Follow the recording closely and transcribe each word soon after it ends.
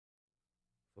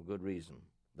For good reason.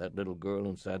 That little girl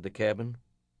inside the cabin?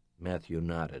 Matthew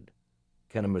nodded.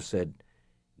 Kennemer said,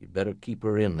 "You'd better keep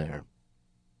her in there."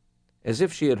 As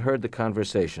if she had heard the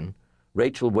conversation,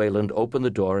 Rachel Wayland opened the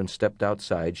door and stepped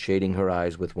outside, shading her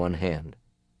eyes with one hand.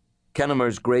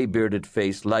 Kennemer's gray-bearded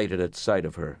face lighted at sight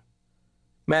of her.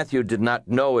 Matthew did not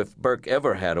know if Burke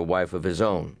ever had a wife of his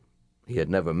own. He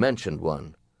had never mentioned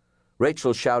one.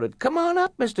 Rachel shouted, "Come on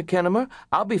up, Mr. Kennemer.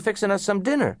 I'll be fixing us some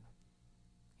dinner."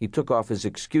 He took off his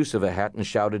excuse of a hat and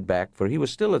shouted back, for he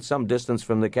was still at some distance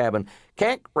from the cabin,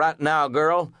 "Can't right now,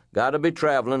 girl. Gotta be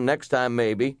traveling. Next time,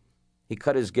 maybe." He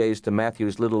cut his gaze to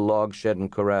Matthew's little log shed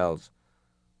and corrals.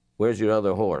 "Where's your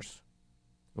other horse?"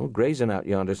 "Oh, grazing out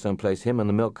yonder someplace, him and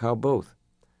the milk cow both."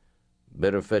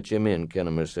 "Better fetch him in,"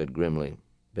 Kennemer said grimly.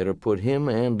 "Better put him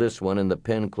and this one in the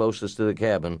pen closest to the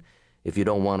cabin if you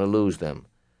don't want to lose them.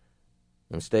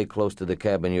 And stay close to the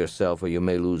cabin yourself, or you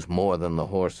may lose more than the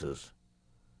horses."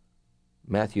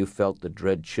 Matthew felt the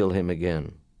dread chill him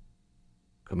again.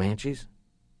 "Comanches?"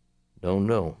 "Don't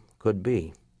know. Could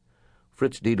be.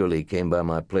 Fritz Dieterle came by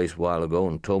my place a while ago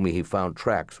and told me he found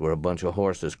tracks where a bunch of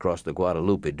horses crossed the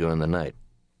Guadalupe during the night.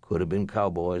 Could have been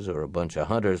cowboys or a bunch of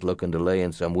hunters looking to lay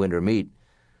in some winter meat.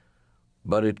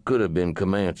 But it could have been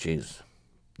Comanches.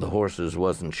 The horses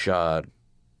wasn't shod."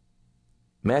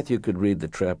 Matthew could read the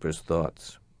trapper's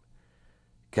thoughts.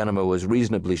 Kennemer was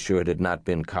reasonably sure it had not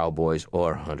been cowboys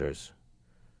or hunters.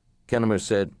 Kennemer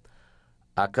said,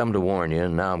 "I come to warn you,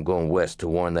 and now I'm going west to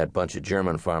warn that bunch of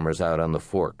German farmers out on the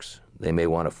forks. They may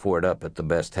want to ford up at the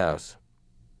best house."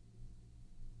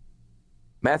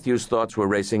 Matthew's thoughts were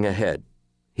racing ahead.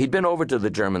 He'd been over to the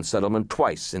German settlement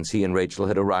twice since he and Rachel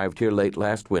had arrived here late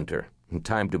last winter, in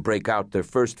time to break out their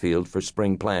first field for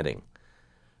spring planting.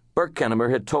 Burke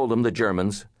Kennemer had told him the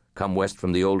Germans, come west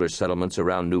from the older settlements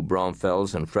around New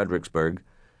Braunfels and Fredericksburg,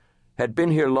 had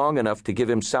been here long enough to give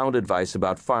him sound advice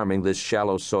about farming this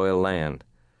shallow soil land.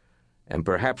 And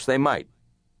perhaps they might,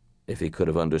 if he could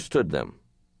have understood them.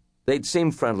 They'd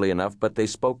seemed friendly enough, but they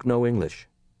spoke no English,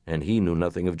 and he knew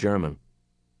nothing of German.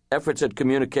 Efforts at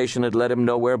communication had led him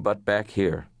nowhere but back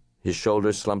here. His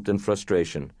shoulders slumped in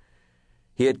frustration.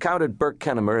 He had counted Burke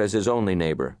Kennemer as his only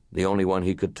neighbor, the only one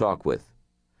he could talk with.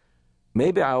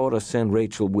 "Maybe I ought to send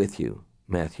Rachel with you,"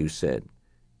 Matthew said.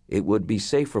 "It would be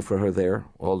safer for her there,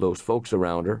 all those folks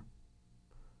around her."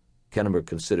 Kennemer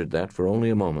considered that for only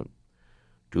a moment.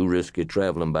 "Too risky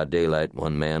traveling by daylight,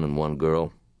 one man and one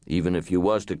girl. Even if you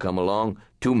was to come along,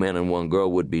 2 men and 1 girl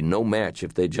would be no match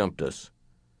if they jumped us."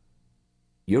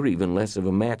 "You're even less of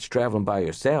a match traveling by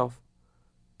yourself."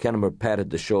 Kennemer patted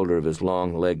the shoulder of his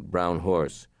long-legged brown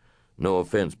horse. "No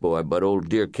offense, boy, but old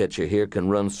deer catcher here can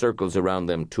run circles around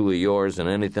them 2 of yours and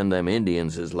anything them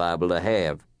Indians is liable to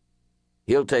have.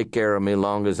 He'll take care of me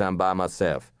long as I'm by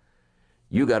myself.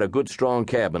 You got a good strong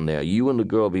cabin there. You and the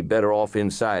girl be better off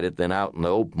inside it than out in the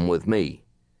open with me."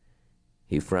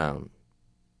 He frowned.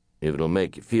 "If it'll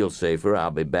make you feel safer,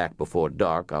 I'll be back before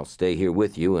dark. I'll stay here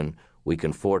with you, and we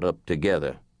can fort up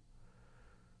together."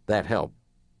 That helped,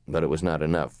 but it was not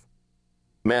enough.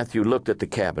 Matthew looked at the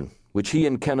cabin, which he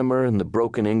and Kennemer and the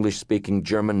broken English-speaking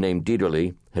German named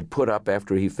Dieterle had put up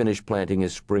after he finished planting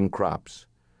his spring crops.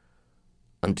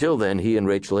 Until then, he and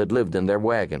Rachel had lived in their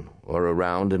wagon, or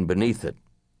around and beneath it.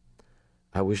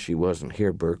 "I wish she wasn't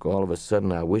here, Burke. All of a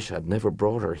sudden, I wish I'd never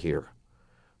brought her here."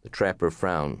 The trapper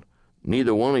frowned.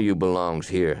 "Neither one of you belongs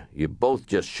here. You're both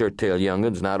just shirt-tail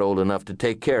young'uns not old enough to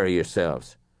take care of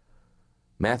yourselves."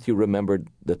 Matthew remembered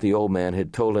that the old man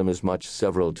had told him as much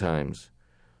several times.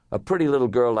 A pretty little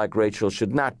girl like Rachel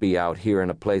should not be out here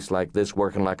in a place like this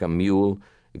working like a mule,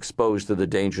 exposed to the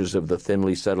dangers of the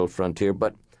thinly settled frontier,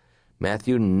 but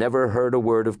Matthew never heard a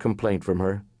word of complaint from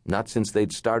her, not since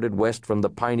they'd started west from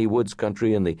the piney woods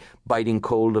country in the biting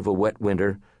cold of a wet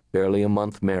winter, barely a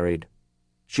month married.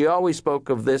 She always spoke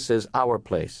of this as our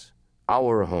place,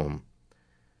 our home.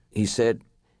 He said,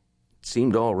 "It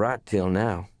seemed all right till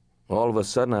now. All of a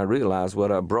sudden I realized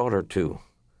what I brought her to.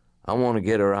 I want to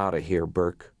get her out of here,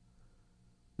 Burke."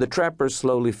 The trapper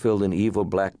slowly filled an evil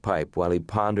black pipe while he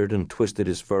pondered and twisted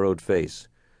his furrowed face.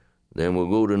 "Then we'll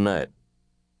go tonight.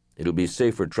 It'll be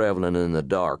safer traveling in the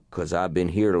dark, 'cause I've been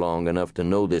here long enough to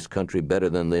know this country better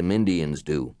than them Indians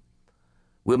do.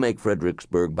 We'll make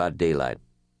Fredericksburg by daylight.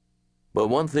 But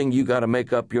one thing you got to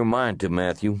make up your mind to,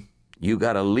 Matthew. You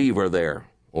got to leave her there,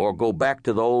 or go back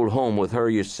to the old home with her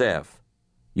yourself.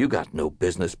 You got no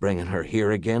business bringing her here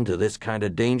again to this kind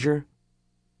of danger."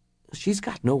 "She's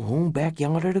got no home back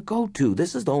yonder to go to.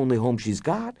 This is the only home she's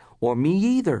got, or me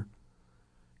either."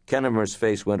 Kennemer's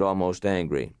face went almost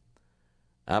angry.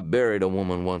 "I buried a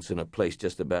woman once in a place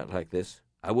just about like this.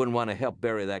 I wouldn't want to help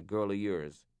bury that girl of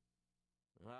yours."